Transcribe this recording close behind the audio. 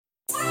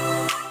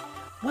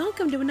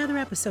Welcome to another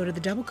episode of the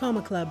Double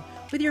Comma Club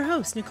with your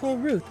host, Nicole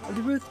Ruth of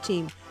the Ruth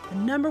Team, the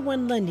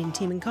 #1 lending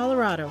team in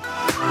Colorado.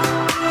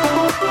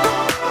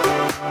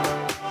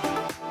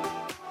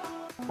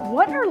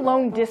 What are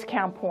loan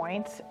discount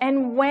points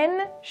and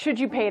when should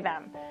you pay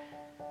them?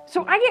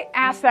 So I get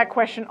asked that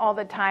question all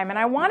the time, and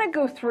I want to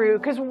go through,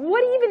 because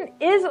what even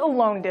is a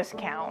loan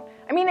discount?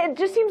 I mean, it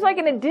just seems like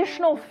an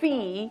additional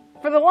fee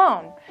for the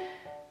loan.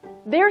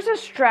 There's a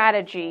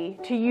strategy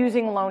to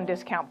using loan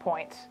discount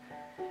points.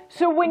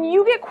 So when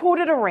you get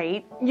quoted a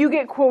rate, you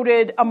get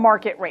quoted a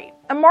market rate.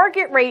 A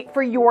market rate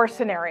for your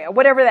scenario,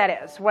 whatever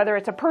that is, whether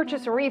it's a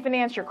purchase, a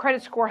refinance, your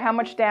credit score, how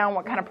much down,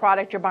 what kind of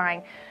product you're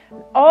buying.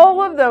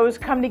 All of those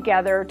come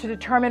together to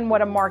determine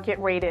what a market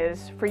rate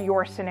is for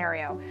your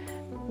scenario.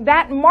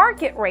 That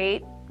market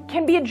rate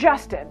can be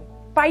adjusted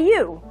by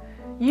you.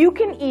 You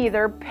can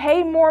either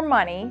pay more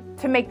money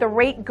to make the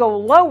rate go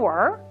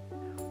lower,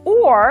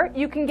 or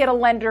you can get a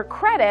lender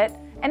credit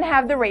and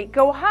have the rate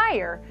go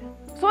higher.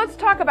 So let's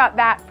talk about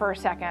that for a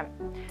second.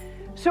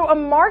 So a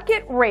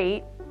market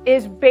rate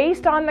is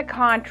based on the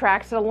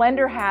contracts that a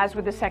lender has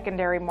with the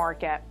secondary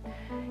market.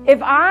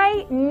 If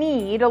I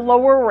need a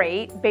lower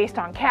rate based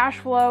on cash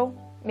flow,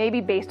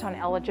 maybe based on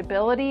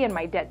eligibility and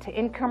my debt to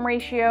income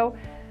ratio,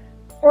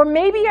 or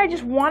maybe I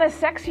just want a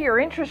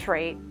sexier interest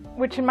rate,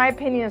 which in my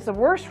opinion is the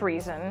worst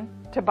reason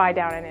to buy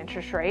down an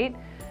interest rate.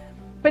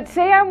 But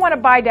say I want to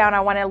buy down, I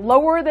want a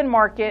lower than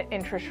market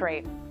interest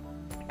rate,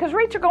 because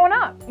rates are going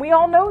up. We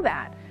all know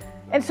that.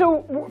 And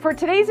so for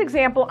today's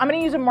example, I'm going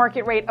to use a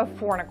market rate of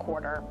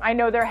 4.25. I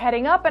know they're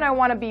heading up and I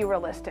want to be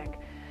realistic.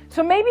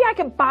 So maybe I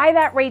could buy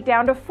that rate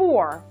down to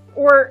 4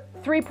 or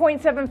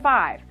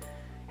 3.75.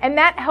 And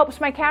that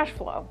helps my cash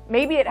flow.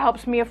 Maybe it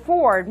helps me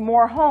afford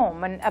more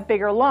home and a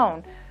bigger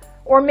loan.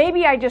 Or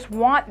maybe I just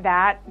want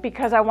that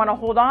because I want to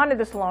hold on to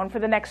this loan for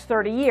the next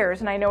 30 years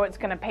and I know it's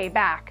going to pay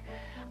back.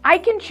 I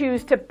can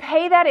choose to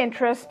pay that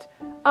interest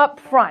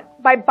up front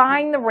by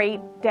buying the rate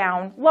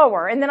down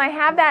lower. And then I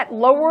have that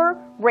lower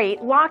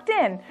rate locked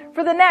in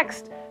for the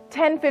next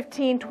 10,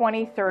 15,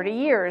 20, 30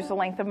 years, the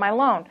length of my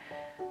loan.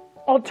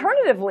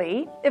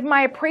 Alternatively, if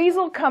my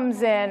appraisal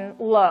comes in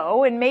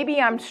low and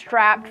maybe I'm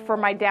strapped for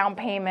my down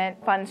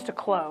payment funds to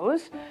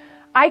close,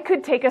 I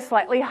could take a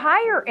slightly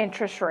higher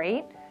interest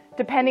rate,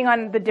 depending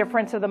on the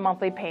difference of the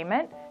monthly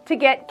payment, to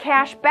get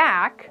cash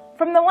back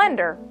from the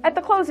lender at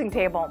the closing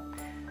table.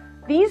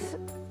 These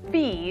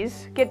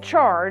fees get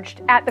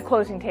charged at the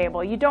closing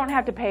table. You don't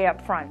have to pay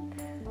up front.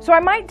 So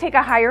I might take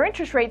a higher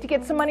interest rate to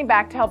get some money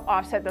back to help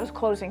offset those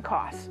closing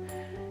costs.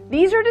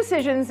 These are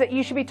decisions that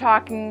you should be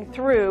talking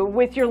through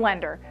with your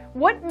lender.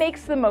 What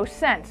makes the most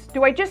sense?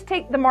 Do I just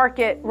take the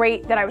market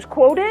rate that I was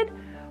quoted?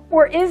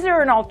 Or is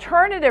there an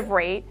alternative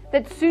rate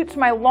that suits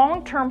my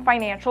long-term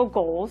financial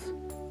goals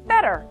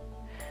better?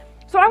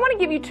 So I want to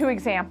give you two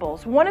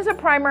examples. One is a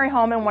primary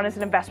home and one is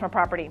an investment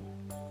property.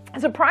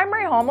 As a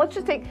primary home, let's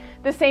just take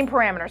the same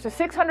parameters. A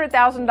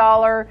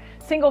 $600,000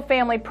 single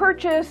family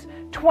purchase,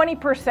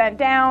 20%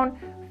 down,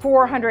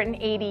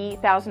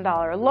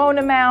 $480,000 loan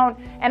amount.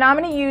 And I'm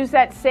going to use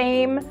that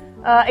same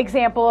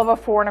example of a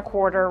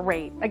 4.25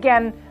 rate.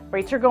 Again,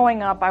 rates are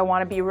going up. I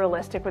want to be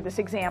realistic with this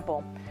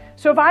example.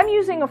 So if I'm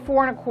using a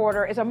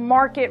 4.25 as a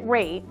market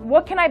rate,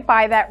 what can I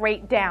buy that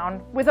rate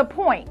down with a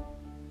point?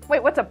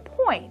 Wait, what's a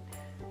point?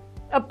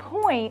 A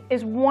point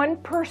is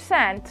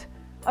 1%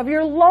 of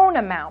your loan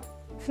amount.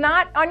 It's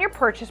not on your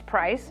purchase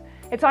price,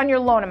 it's on your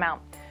loan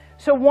amount.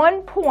 So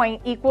 1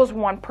 point equals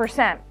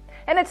 1%.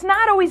 And it's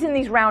not always in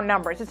these round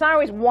numbers. It's not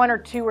always 1 or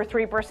 2 or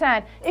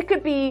 3%. It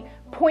could be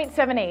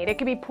 0.78, it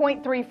could be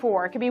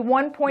 0.34, it could be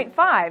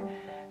 1.5.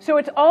 So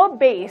it's all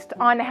based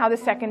on how the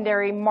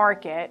secondary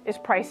market is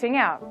pricing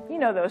out. You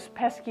know, those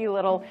pesky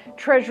little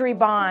treasury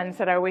bonds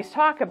that I always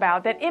talk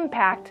about that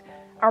impact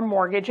our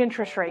mortgage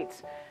interest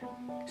rates.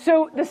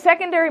 So the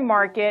secondary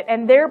market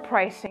and their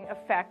pricing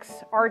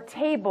affects our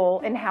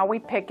table and how we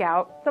pick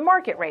out the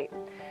market rate.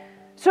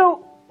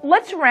 So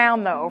let's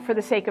round though for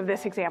the sake of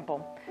this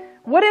example.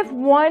 What if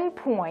 1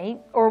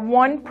 point or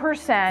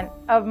 1%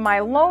 of my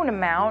loan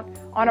amount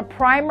on a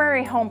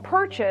primary home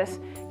purchase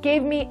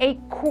gave me a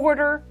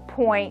 1/4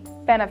 point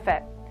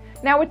benefit?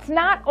 Now it's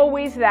not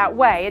always that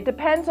way. It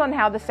depends on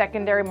how the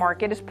secondary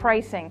market is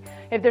pricing.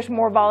 If there's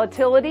more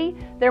volatility,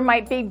 there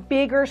might be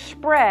bigger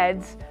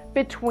spreads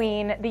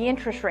between the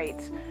interest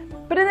rates.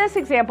 But in this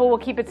example, we'll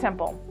keep it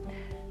simple.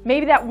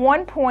 Maybe that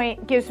 1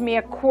 point gives me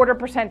a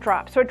 1/4%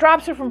 drop. So it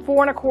drops it from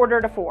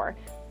 4.25 to 4.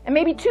 And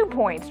maybe 2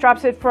 points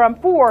drops it from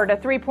 4 to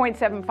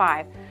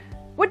 3.75.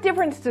 What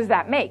difference does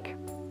that make?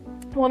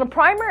 Well, in a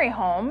primary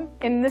home,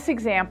 in this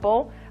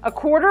example, a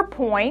 1/4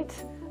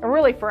 point, or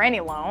really for any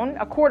loan,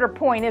 a 1/4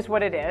 point is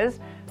what it is,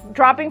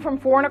 dropping from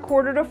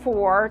 4.25 to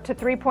 4 to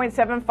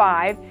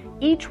 3.75,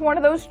 each one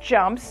of those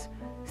jumps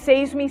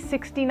saves me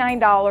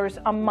 $69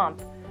 a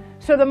month.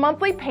 So the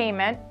monthly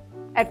payment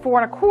at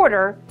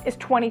 4.25 is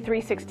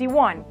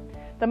 $23.61.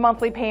 The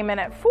monthly payment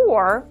at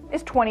 4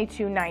 is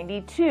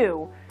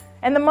 $22.92.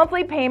 And the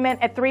monthly payment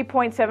at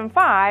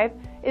 3.75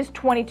 is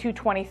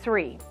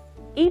 $22.23.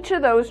 Each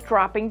of those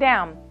dropping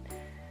down.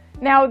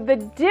 Now, the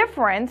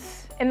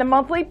difference in the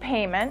monthly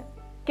payment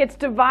gets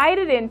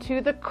divided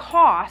into the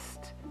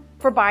cost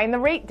for buying the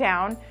rate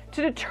down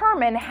to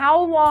determine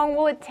how long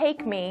will it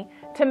take me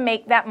to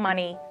make that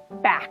money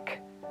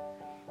back.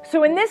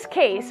 So in this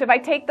case, if I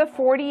take the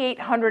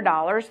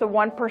 $4,800, the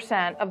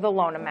 1% of the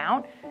loan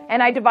amount,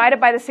 and I divide it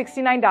by the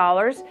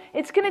 $69,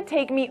 it's going to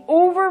take me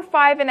over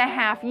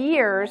 5.5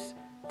 years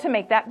to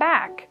make that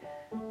back.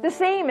 The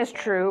same is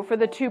true for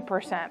the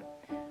 2%.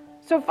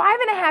 So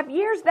 5.5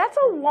 years, that's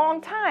a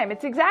long time.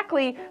 It's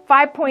exactly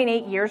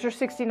 5.8 years or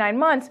 69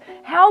 months.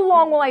 How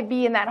long will I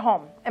be in that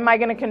home? Am I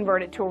going to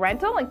convert it to a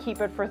rental and keep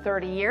it for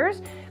 30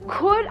 years?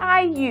 Could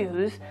I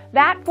use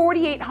that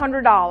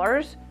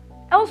 $4,800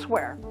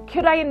 elsewhere?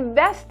 Could I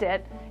invest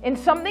it in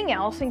something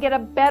else and get a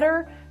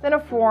better than a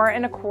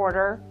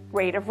 4.25%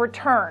 rate of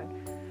return?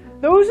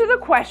 Those are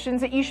the questions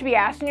that you should be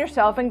asking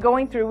yourself and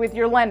going through with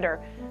your lender,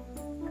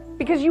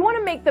 because you want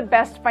to make the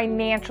best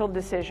financial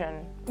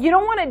decision. You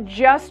don't want to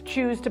just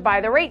choose to buy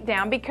the rate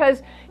down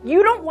because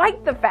you don't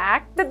like the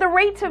fact that the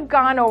rates have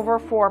gone over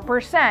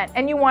 4%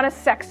 and you want a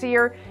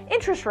sexier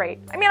interest rate.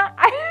 I mean,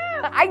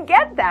 I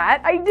get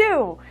that, I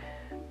do.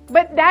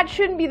 But that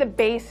shouldn't be the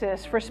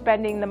basis for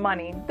spending the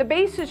money. The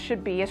basis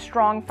should be a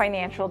strong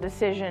financial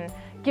decision,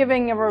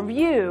 giving a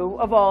review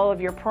of all of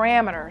your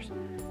parameters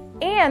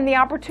and the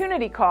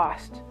opportunity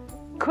cost.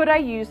 Could I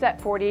use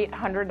that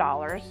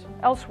 $4,800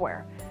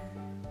 elsewhere?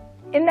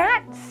 In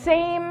that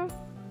same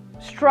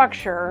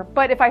structure,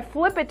 but if I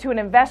flip it to an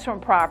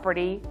investment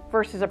property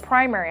versus a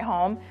primary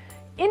home,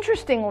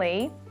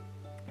 interestingly,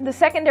 the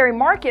secondary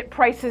market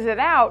prices it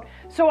out,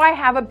 so I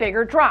have a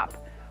bigger drop.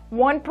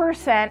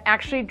 1%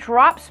 actually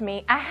drops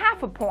me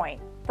 0.5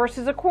 point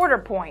versus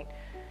 1/4 point.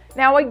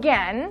 Now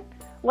again,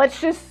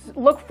 let's just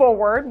look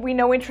forward. We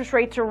know interest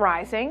rates are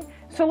rising,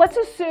 so let's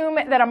assume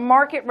that a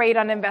market rate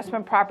on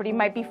investment property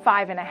might be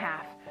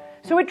 5.5.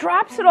 So it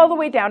drops it all the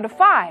way down to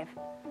 5.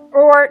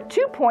 Or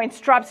 2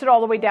 points drops it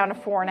all the way down to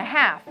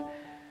 4.5.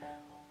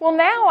 Well,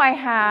 now I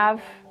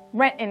have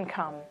rent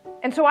income.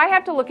 And so I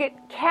have to look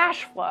at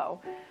cash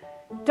flow.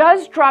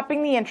 Does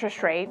dropping the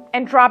interest rate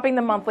and dropping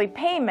the monthly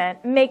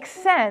payment make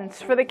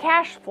sense for the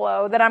cash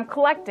flow that I'm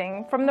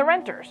collecting from the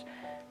renters?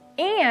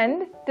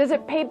 And does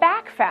it pay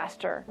back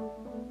faster?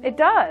 It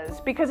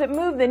does, because it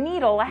moved the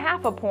needle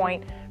 0.5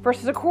 point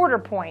versus 1/4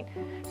 point.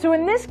 So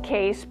in this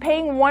case,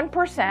 paying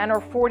 1% or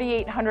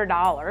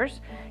 $4,800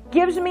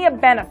 gives me a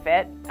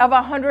benefit of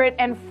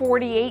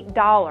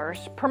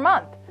 $148 per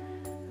month.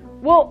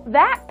 Well,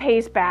 that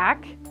pays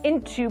back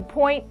in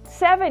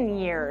 2.7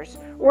 years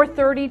or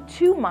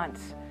 32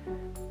 months.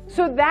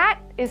 So that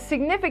is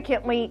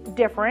significantly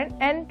different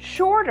and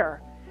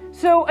shorter.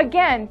 So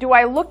again, do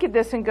I look at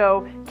this and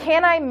go,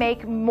 can I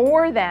make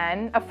more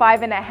than a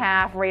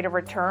 5.5 rate of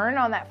return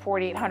on that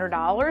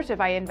 $4,800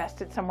 if I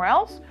invest it somewhere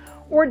else?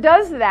 Or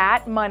does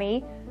that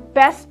money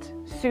best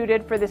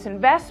suited for this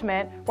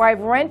investment where I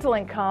have rental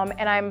income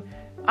and I'm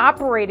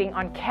operating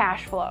on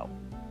cash flow?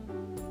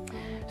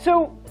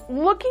 So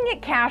looking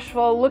at cash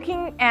flow,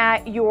 looking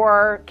at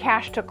your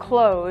cash to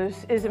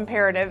close is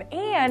imperative,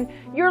 and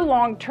your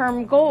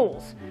long-term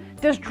goals.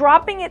 Does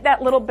dropping it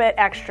that little bit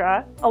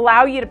extra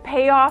allow you to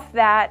pay off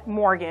that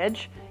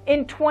mortgage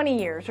in 20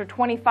 years or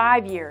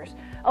 25 years,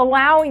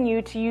 allowing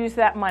you to use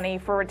that money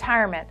for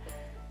retirement?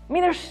 I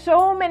mean, there's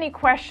so many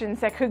questions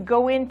that could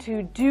go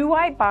into, do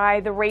I buy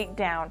the rate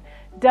down?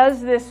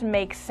 Does this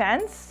make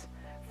sense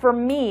for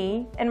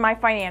me and my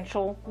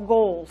financial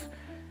goals?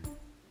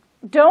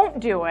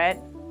 Don't do it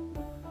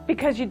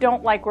because you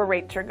don't like where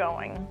rates are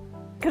going,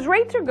 because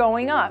rates are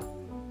going up.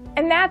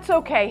 And that's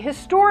okay.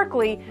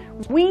 Historically,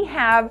 we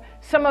have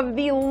some of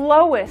the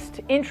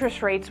lowest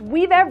interest rates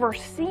we've ever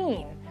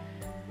seen.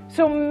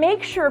 So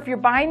make sure if you're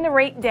buying the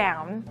rate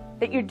down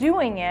that you're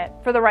doing it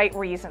for the right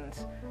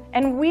reasons.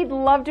 And we'd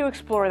love to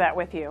explore that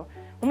with you.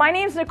 Well, my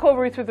name is Nicole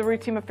Ruth with the Ruth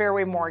Team of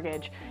Fairway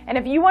Mortgage. And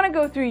if you want to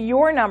go through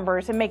your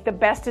numbers and make the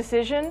best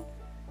decision,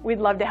 we'd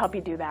love to help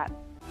you do that.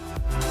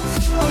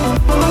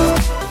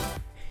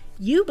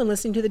 You've been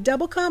listening to the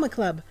Double Comma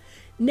Club.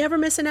 Never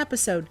miss an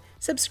episode.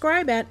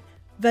 Subscribe at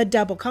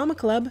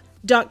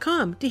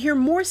thedoublecommaclub.com to hear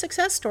more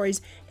success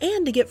stories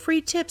and to get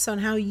free tips on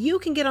how you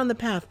can get on the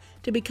path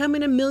to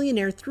becoming a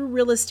millionaire through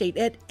real estate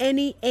at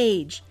any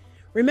age.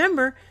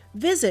 Remember,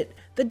 visit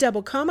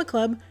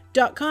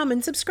thedoublecommaclub.com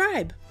and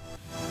subscribe.